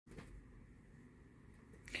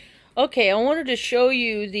Okay, I wanted to show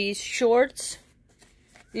you these shorts.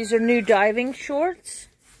 These are new diving shorts.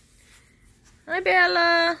 Hi,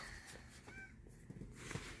 Bella.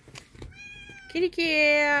 Kitty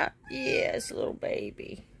cat. Yes, little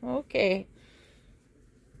baby. Okay.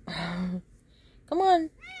 Come on.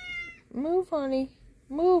 Move, honey.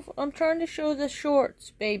 Move. I'm trying to show the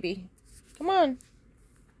shorts, baby. Come on.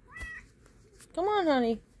 Come on,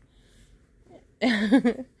 honey.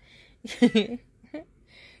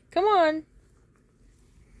 Come on.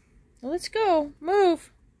 Let's go.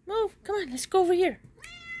 Move. Move. Come on. Let's go over here.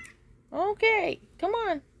 Okay. Come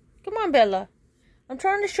on. Come on, Bella. I'm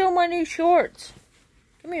trying to show my new shorts.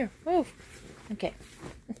 Come here. Move. Okay.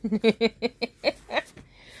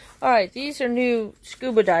 Alright. These are new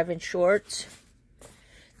scuba diving shorts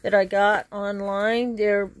that I got online.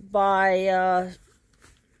 They're by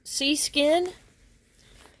Sea Skin.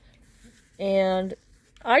 And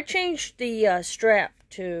I changed the strap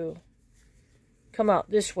to come out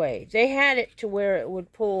this way. They had it to where it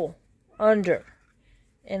would pull under.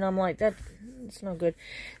 And I'm like, that's no good.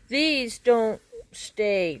 These don't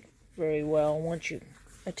stay very well once you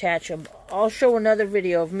attach them. I'll show another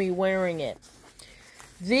video of me wearing it.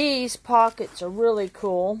 These pockets are really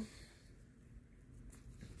cool.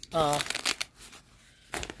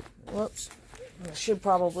 Whoops. I should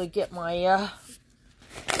probably get my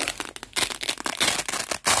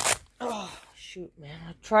oh, shoot, man.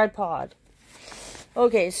 A tripod.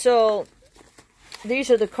 Okay, so these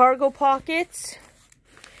are the cargo pockets.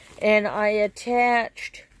 And I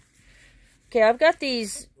attached... Okay, I've got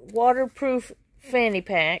these waterproof fanny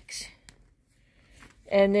packs.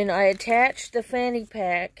 And then I attached the fanny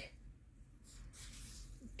pack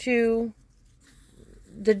to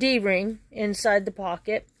the D-ring inside the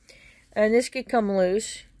pocket. And this could come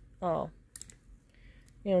loose. Oh.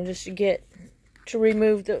 You know, just to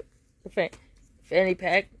remove the fanny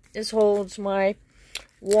pack. This holds my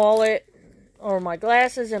wallet or my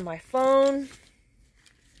glasses and my phone.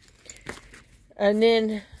 And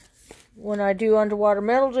then when I do underwater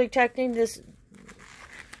metal detecting, this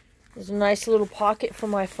is a nice little pocket for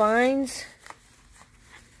my finds.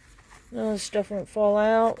 No, this stuff won't fall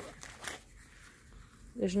out.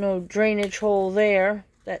 There's no drainage hole there.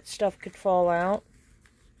 That stuff could fall out.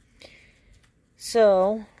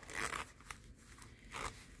 So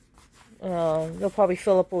they'll probably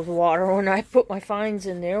fill up with water when I put my finds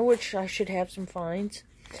in there, which I should have some finds.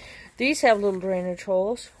 These have little drainage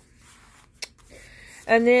holes.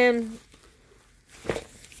 And then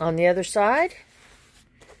on the other side,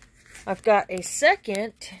 I've got a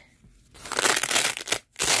second.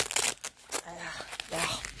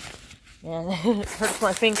 Man, it hurts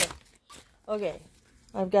my finger. Okay,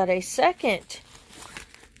 I've got a second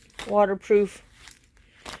waterproof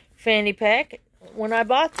fanny pack. When I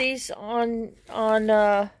bought these on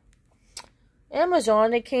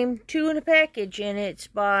Amazon, they came 2 in a package, and it's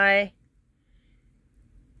by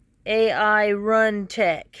AI Run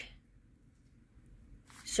Tech.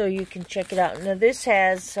 So you can check it out. Now this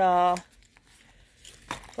has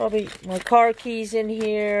probably my car keys in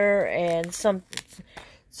here and some.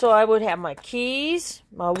 So I would have my keys,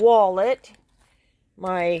 my wallet,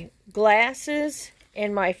 my glasses,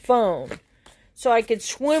 and my phone. So I could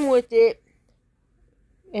swim with it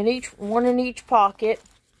in one in each pocket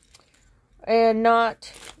and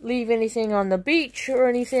not leave anything on the beach or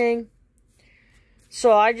anything.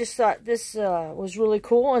 So I just thought this was really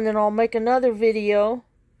cool. And then I'll make another video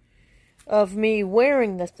of me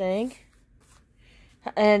wearing the thing.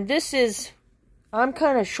 And this is, I'm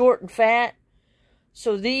kind of short and fat.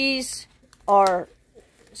 So these are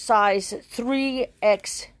size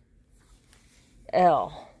 3XL.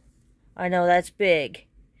 I know that's big.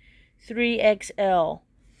 3XL.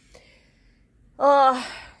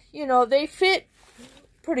 You know, they fit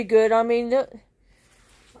pretty good. I mean,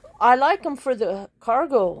 I like them for the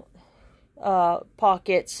cargo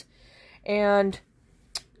pockets, and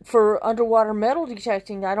for underwater metal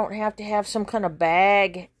detecting, I don't have to have some kind of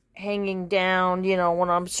bag hanging down, you know, when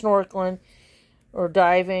I'm snorkeling or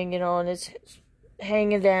diving, you know, and it's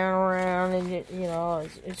hanging down around, and you know,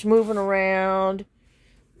 it's moving around.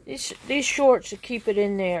 These shorts to keep it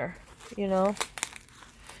in there, you know.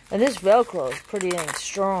 And this Velcro is pretty dang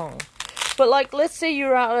strong. But like, let's say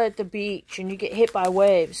you're out at the beach and you get hit by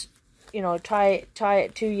waves, you know, tie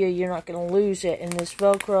it to you. You're not going to lose it. And this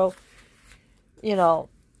Velcro, you know,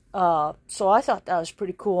 so I thought that was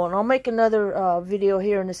pretty cool. And I'll make another video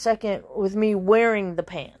here in a second with me wearing the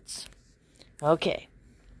pants. Okay.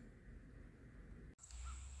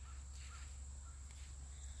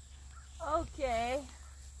 Okay.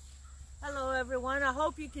 Hello everyone. I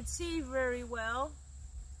hope you can see very well.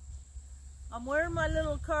 I'm I'm wearing my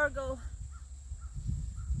little cargo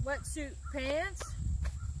wetsuit pants.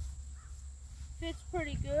 Fits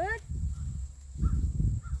pretty good.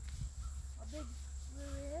 A big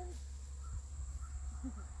rear end.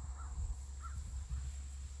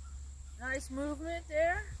 Nice movement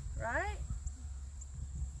there, right?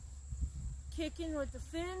 Kicking with the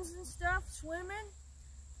fins and stuff, swimming.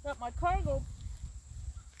 Got my cargo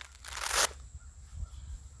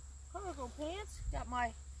pants. Got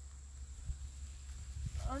my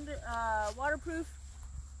waterproof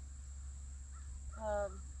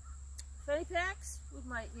fanny packs with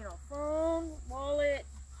my, phone, wallet,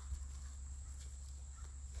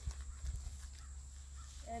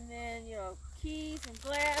 and then, keys and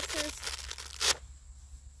glasses.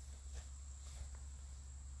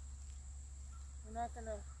 I'm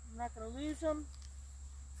not gonna lose them.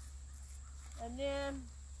 And then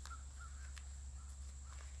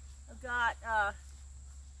I've got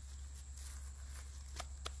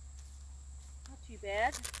not too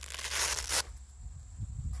bad.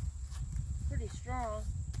 Pretty strong.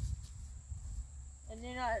 And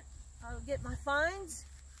then I'll get my finds.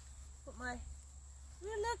 Put my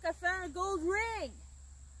look, I found a gold ring.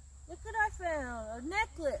 Look what I found, a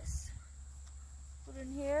necklace. Put it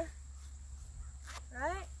in here.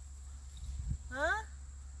 Right? Huh?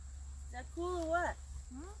 Is that cool or what?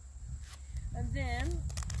 And then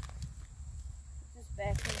put this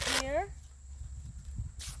back in here.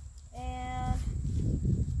 And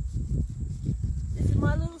this is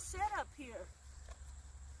my little setup here.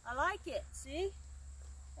 I like it, see?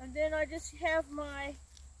 And then I just have my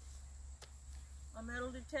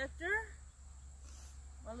metal detector,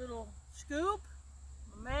 my little scoop,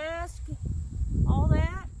 my mask, all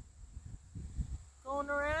that. Going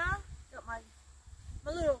around. Got my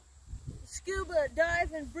little scuba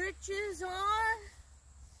diving breeches on.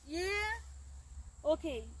 Yeah.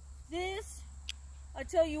 Okay, this, I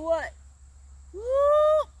tell you what. Woo!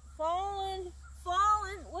 Falling.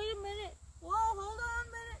 Wait a minute. Whoa, hold on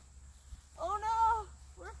a minute. Oh no,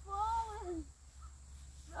 we're falling.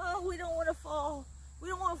 No, we don't want to fall. We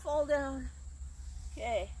don't want to fall down.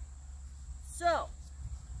 Okay. So,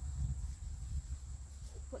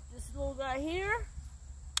 put this little guy here.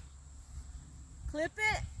 Clip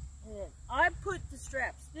it. And then I put the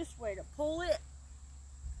straps this way to pull it.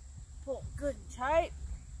 Pull good and tight.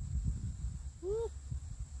 Woo.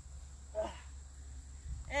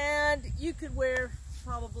 And you could wear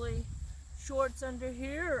probably shorts under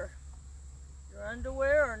here, or your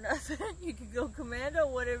underwear, or nothing. You could go commando,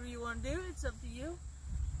 whatever you want to do. It's up to you.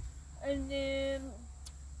 And then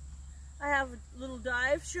I have a little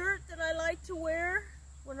dive shirt that I like to wear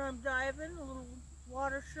when I'm diving, a little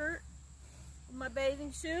water shirt with my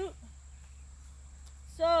bathing suit.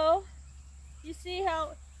 So, you see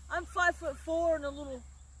how I'm 5'4" and a little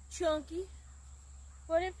chunky,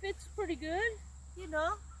 but it fits pretty good,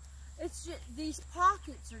 It's just, these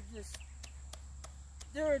pockets are just,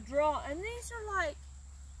 they're a draw. And these are like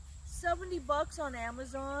 $70 on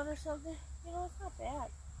Amazon or something. It's not bad.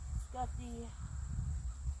 It's got the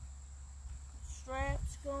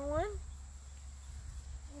straps going,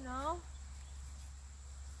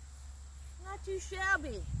 not too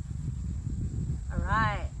shabby. All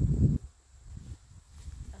right.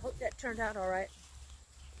 I hope that turned out all right.